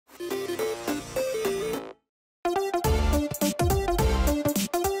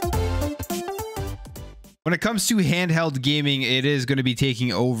when it comes to handheld gaming, it is going to be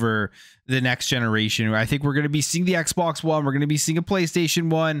taking over the next generation. I think we're going to be seeing the Xbox One. We're going to be seeing a PlayStation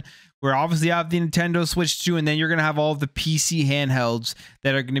 1. We're obviously have the Nintendo Switch 2, and then you're going to have all of the PC handhelds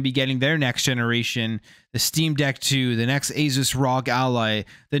that are going to be getting their next generation. The Steam Deck 2, the next Asus ROG Ally,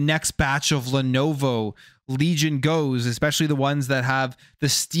 the next batch of Lenovo Legion Go's, especially the ones that have the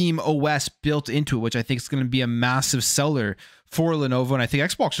Steam OS built into it, which I think is going to be a massive seller for Lenovo. And I think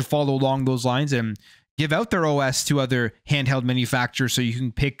Xbox should follow along those lines and give out their OS to other handheld manufacturers so you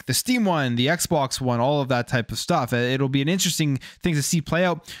can pick the Steam one, the Xbox one, all of that type of stuff. It'll be an interesting thing to see play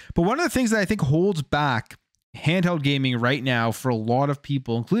out. But one of the things that I think holds back handheld gaming right now for a lot of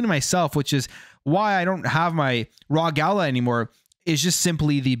people, including myself, which is why I don't have my ROG Ally anymore, is just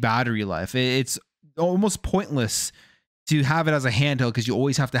simply the battery life. It's almost pointless to have it as a handheld because you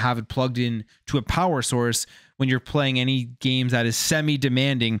always have to have it plugged in to a power source when you're playing any games that is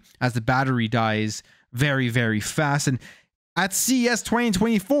semi-demanding, as the battery dies very, very fast. And at CES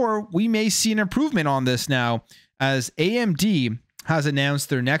 2024, we may see an improvement on this now, as AMD has announced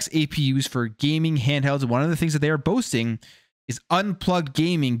their next APUs for gaming handhelds. And one of the things that they are boasting is unplugged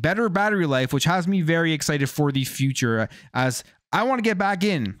gaming, better battery life, which has me very excited for the future, as I want to get back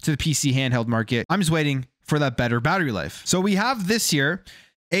into the PC handheld market. I'm just waiting for that better battery life. So we have this year,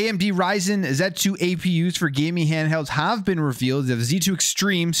 AMD Ryzen Z2 APUs for gaming handhelds have been revealed. The Z2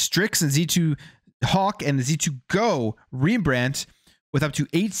 Extreme, Strix, and Z2 Hawk, and the Z2 Go rebrand with up to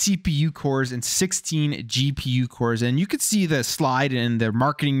 8 CPU cores and 16 GPU cores. And you could see the slide and the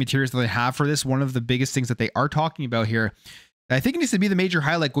marketing materials that they have for this. One of the biggest things that they are talking about here, I think it needs to be the major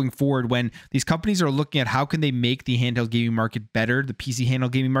highlight going forward when these companies are looking at how can they make the handheld gaming market better, the PC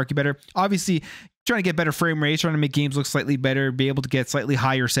handheld gaming market better. Obviously, trying to get better frame rates, trying to make games look slightly better, be able to get slightly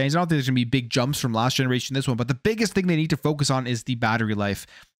higher settings. I don't think there's going to be big jumps from last generation to this one, but the biggest thing they need to focus on is the battery life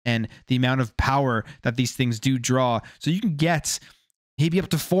and the amount of power that these things do draw. So you can get maybe up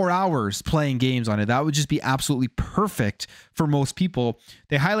to 4 hours playing games on it. That would just be absolutely perfect for most people.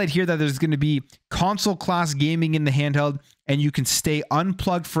 They highlight here that there's going to be console class gaming in the handheld, and you can stay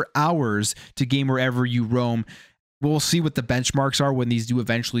unplugged for hours to game wherever you roam. We'll see what the benchmarks are when these do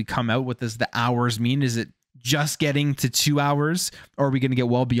eventually come out. What does the hours mean? Is it just getting to 2 hours, or are we going to get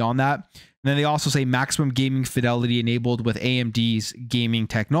well beyond that? And then they also say maximum gaming fidelity enabled with AMD's gaming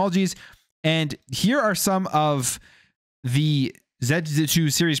technologies. And here are some of the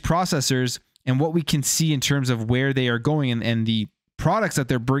Z2 series processors and what we can see in terms of where they are going and the products that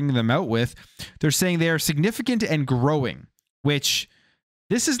they're bringing them out with. They're saying they are significant and growing, which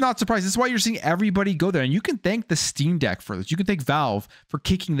this is not surprising. This is why you're seeing everybody go there. And you can thank the Steam Deck for this. You can thank Valve for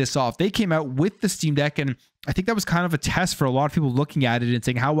kicking this off. They came out with the Steam Deck, and I think that was kind of a test for a lot of people looking at it and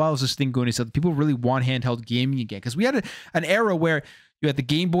saying, how well is this thing going to sell? People really want handheld gaming again. Because we had an era where you had the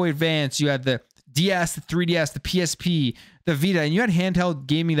Game Boy Advance, you had the DS, the 3DS, the PSP, the Vita, and you had handheld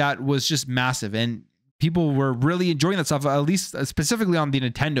gaming that was just massive. And people were really enjoying that stuff, at least specifically on the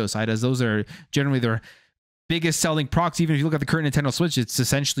Nintendo side, as those are generally their biggest selling products. Even if you look at the current Nintendo Switch, it's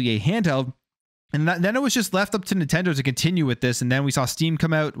essentially a handheld. And then it was just left up to Nintendo to continue with this. And then we saw Steam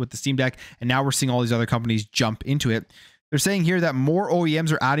come out with the Steam Deck, and now we're seeing all these other companies jump into it. They're saying here that more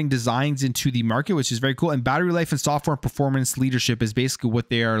OEMs are adding designs into the market, which is very cool. And battery life and software and performance leadership is basically what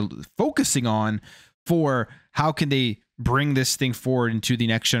they are focusing on for how can they bring this thing forward into the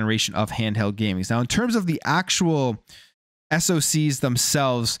next generation of handheld gaming. Now, in terms of the actual SoCs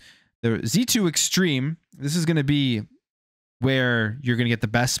themselves, the Z2 Extreme, this is going to be where you're going to get the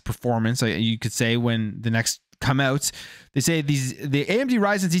best performance, you could say, when the next come out. They say the AMD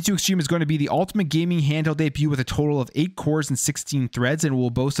Ryzen Z2 Extreme is going to be the ultimate gaming handheld APU with a total of 8 cores and 16 threads, and will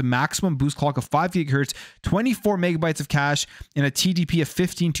boast a maximum boost clock of 5 GHz, 24 megabytes of cache, and a TDP of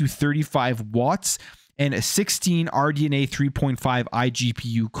 15 to 35 watts, and a 16 RDNA 3.5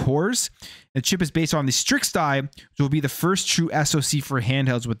 iGPU cores. The chip is based on the Strix die, which will be the first true SoC for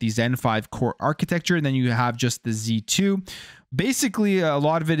handhelds with the Zen 5 core architecture. And then you have just the Z2. Basically, a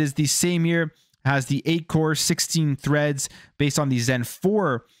lot of it is the same here. Has the 8 core, 16 threads based on the Zen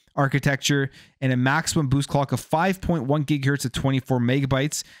 4 architecture, and a maximum boost clock of 5.1 gigahertz at 24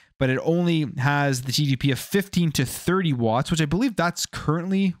 megabytes. But it only has the TDP of 15 to 30 watts, which I believe that's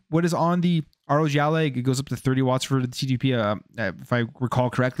currently what is on the ROG Ally. It goes up to 30 watts for the TDP, if I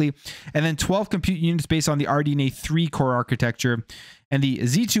recall correctly. And then 12 compute units based on the RDNA 3 core architecture. And the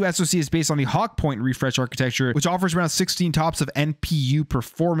Z2 SoC is based on the Hawk Point refresh architecture, which offers around 16 tops of NPU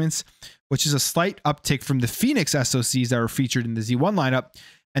performance, which is a slight uptick from the Phoenix SoCs that were featured in the Z1 lineup.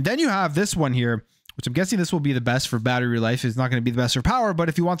 And then you have this one here, which I'm guessing this will be the best for battery life. It's not going to be the best for power, but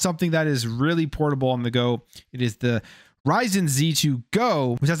if you want something that is really portable on the go, it is the Ryzen Z2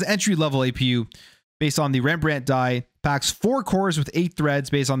 Go, which has an entry-level APU based on the Rembrandt die, packs 4 cores with 8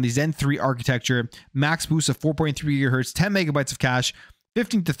 threads based on the Zen 3 architecture, max boost of 4.3 GHz, 10 megabytes of cache,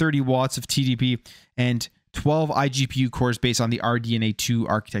 15 to 30 watts of TDP, and 12 iGPU cores based on the RDNA 2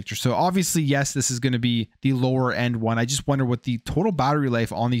 architecture. So obviously, yes, this is going to be the lower end one. I just wonder what the total battery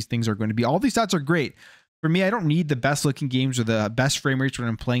life on these things are going to be. All these stats are great. For me, I don't need the best looking games or the best frame rates when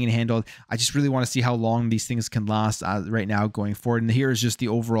I'm playing in handheld. I just really want to see how long these things can last right now going forward. And here is just the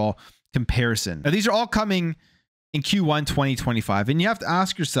overall comparison. Now, these are all coming in Q1 2025. And you have to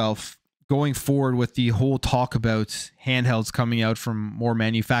ask yourself, going forward with the whole talk about handhelds coming out from more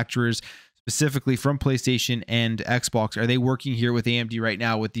manufacturers, specifically from PlayStation and Xbox, are they working here with AMD right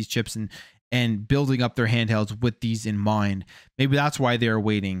now with these chips and building up their handhelds with these in mind? Maybe that's why they're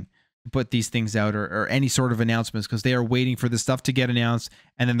waiting to put these things out, or any sort of announcements, because they are waiting for this stuff to get announced,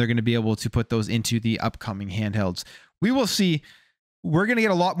 and then they're going to be able to put those into the upcoming handhelds. We will see. We're going to get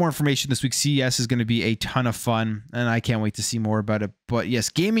a lot more information this week. CES is going to be a ton of fun, and I can't wait to see more about it. But yes,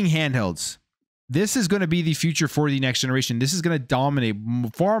 gaming handhelds. This is going to be the future for the next generation. This is going to dominate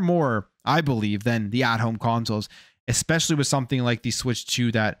far more, I believe, than the at-home consoles, especially with something like the Switch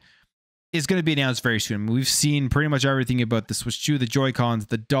 2 that is going to be announced very soon. We've seen pretty much everything about the Switch 2, the Joy-Cons,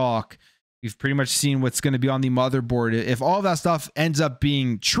 the dock. We've pretty much seen what's going to be on the motherboard. If all that stuff ends up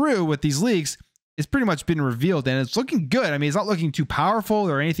being true with these leaks, it's pretty much been revealed, and it's looking good. I mean, it's not looking too powerful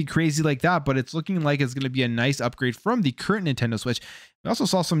or anything crazy like that, but it's looking like it's going to be a nice upgrade from the current Nintendo Switch. We also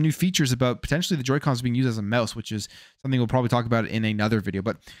saw some new features about potentially the Joy-Cons being used as a mouse, which is something we'll probably talk about in another video.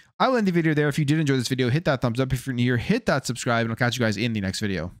 But I will end the video there. If you did enjoy this video, hit that thumbs up. If you're new here, hit that subscribe, and I'll catch you guys in the next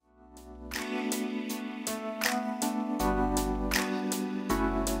video.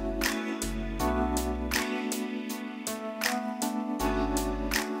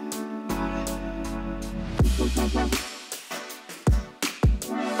 We'll be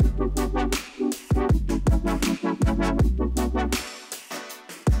right back.